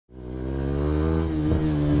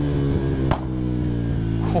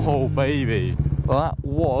Oh baby, that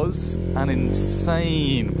was an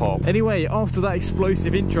insane pop. Anyway, after that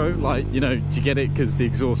explosive intro, like, you know, do you get it? Because the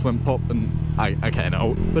exhaust went pop and okay,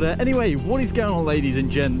 no. But anyway, what is going on, ladies and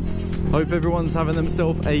gents? Hope everyone's having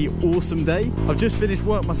themselves a awesome day. I've just finished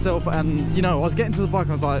work myself, and you know, I was getting to the bike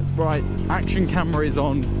and I was like, right, action camera is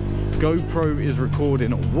on, GoPro is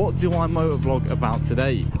recording. What do I motovlog about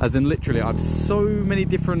today? As in, literally, I have so many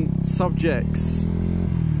different subjects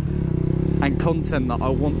and content that I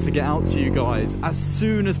want to get out to you guys as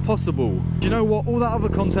soon as possible. Do you know what? All that other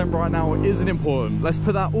content right now isn't important. Let's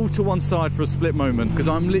put that all to one side for a split moment, because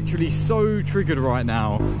I'm literally so triggered right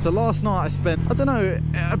now. So last night I spent, I don't know,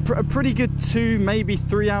 a pretty good 2, maybe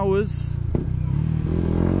 3 hours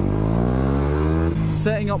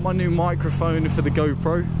setting up my new microphone for the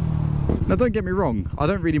GoPro. Now don't get me wrong, I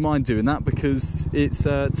don't really mind doing that because it's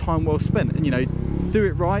time well spent, and you know, do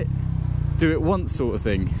it right, do it once sort of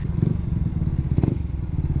thing.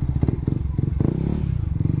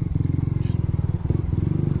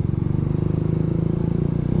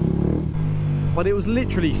 But it was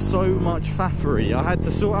literally so much faffery. I had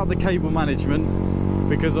to sort out the cable management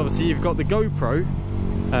because obviously you've got the GoPro,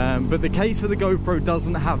 but the case for the GoPro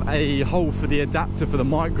doesn't have a hole for the adapter for the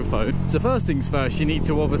microphone. So first things first, you need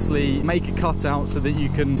to obviously make a cutout so that you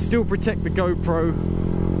can still protect the GoPro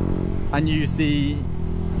and use the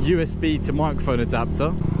USB to microphone adapter.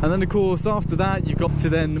 And then of course after that you've got to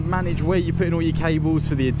then manage where you're putting all your cables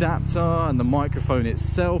for the adapter and the microphone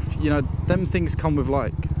itself. You know, them things come with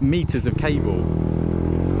like meters of cable.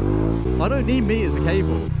 I don't need meters of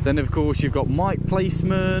cable. Then of course you've got mic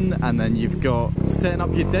placement, and then you've got setting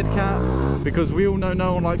up your dead cat, because we all know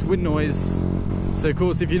no one likes wind noise. So of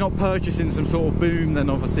course if you're not purchasing some sort of boom, then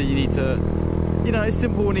obviously you need to, you know, it's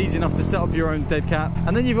simple and easy enough to set up your own dead cat.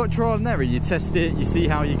 And then you've got trial and error. You test it, you see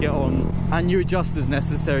how you get on, and you adjust as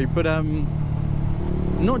necessary. But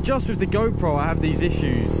not just with the GoPro I have these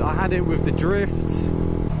issues. I had it with the drift.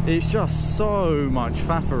 It's just so much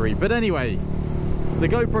faffery. But anyway, the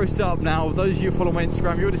GoPro's set up now. Those of you who follow my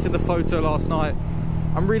Instagram, you already saw the photo last night.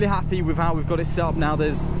 I'm really happy with how we've got it set up now.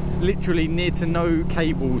 There's literally near to no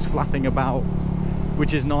cables flapping about,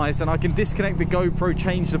 which is nice. And I can disconnect the GoPro,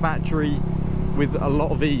 change the battery with a lot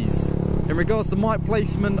of ease. In regards to mic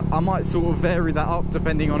placement, I might sort of vary that up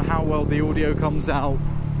depending on how well the audio comes out.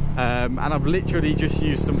 And I've literally just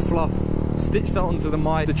used some fluff, stitched that onto the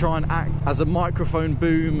mic to try and act as a microphone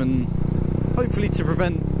boom, and hopefully to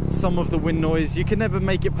prevent some of the wind noise. You can never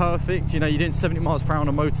make it perfect. You know, you're doing 70 miles per hour on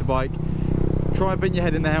a motorbike. Try putting your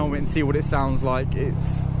head in the helmet and see what it sounds like.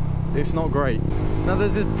 It's not great. Now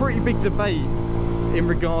there's a pretty big debate in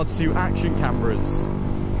regards to action cameras.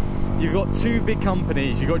 You've got two big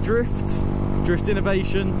companies. You've got Drift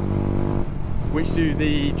Innovation, which do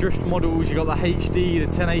the drift models. You've got the HD,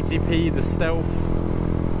 the 1080p, the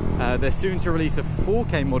Stealth. They're soon to release a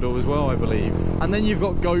 4K model as well, I believe. And then you've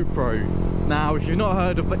got GoPro. Now, if you've not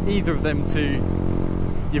heard of either of them two,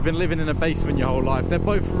 you've been living in a basement your whole life. They're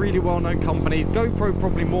both really well-known companies. GoPro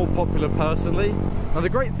probably more popular personally. Now the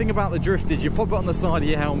great thing about the Drift is you pop it on the side of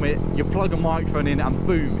your helmet, you plug a microphone in, and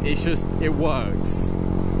boom, it works.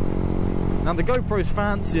 Now the GoPro's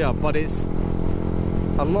fancier, but it's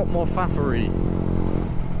a lot more faffery.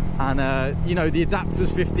 And you know, the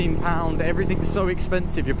adapter's £15, everything's so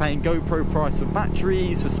expensive. You're paying GoPro price for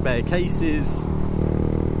batteries, for spare cases.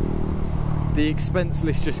 The expense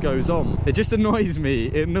list just goes on. It just annoys me.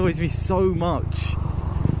 It annoys me so much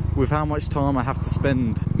with how much time I have to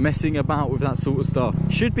spend messing about with that sort of stuff.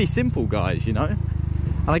 It should be simple, guys, you know?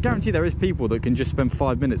 And I guarantee there is people that can just spend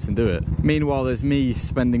 5 minutes and do it. Meanwhile, there's me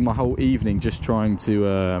spending my whole evening just trying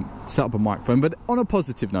to set up a microphone. But on a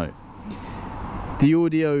positive note, the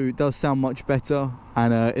audio does sound much better,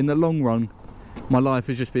 and in the long run, my life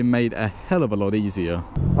has just been made a hell of a lot easier.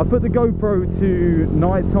 I put the GoPro to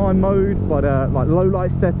nighttime mode, but like low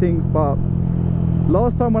light settings, but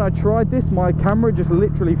last time when I tried this, my camera just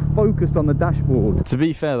literally focused on the dashboard. To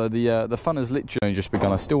be fair though, the fun has literally just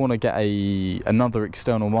begun. I still want to get another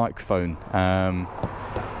external microphone,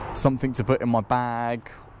 something to put in my bag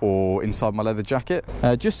or inside my leather jacket,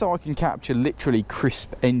 just so I can capture literally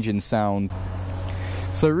crisp engine sound.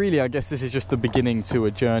 So really, I guess this is just the beginning to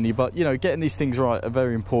a journey, but you know, getting these things right are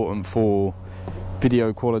very important for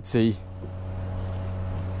video quality.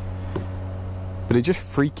 But it just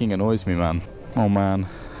freaking annoys me, man. Oh man,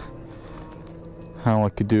 how I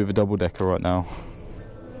could do with a double decker right now.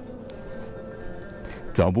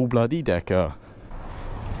 Double bloody decker.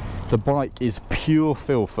 The bike is pure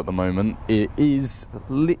filth at the moment. It is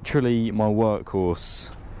literally my workhorse,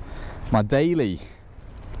 my daily.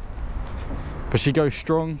 But she goes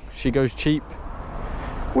strong, she goes cheap.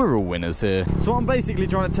 We're all winners here. So what I'm basically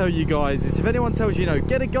trying to tell you guys is if anyone tells you,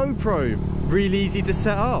 get a GoPro, really easy to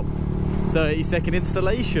set up, 30-second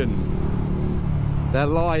installation, they're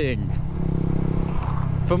lying.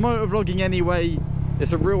 For motovlogging anyway,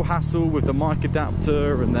 it's a real hassle with the mic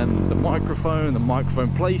adapter and then the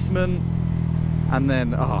microphone placement. And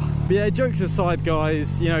then, but yeah, jokes aside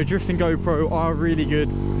guys, Drift and GoPro are really good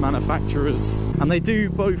manufacturers and they do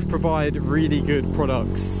both provide really good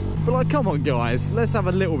products. But come on guys, let's have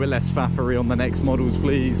a little bit less faffery on the next models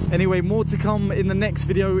please. Anyway, more to come in the next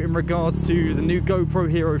video in regards to the new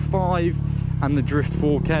GoPro Hero 5 and the Drift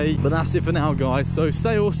 4K. But that's it for now guys, so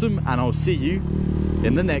stay awesome and I'll see you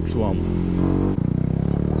in the next one.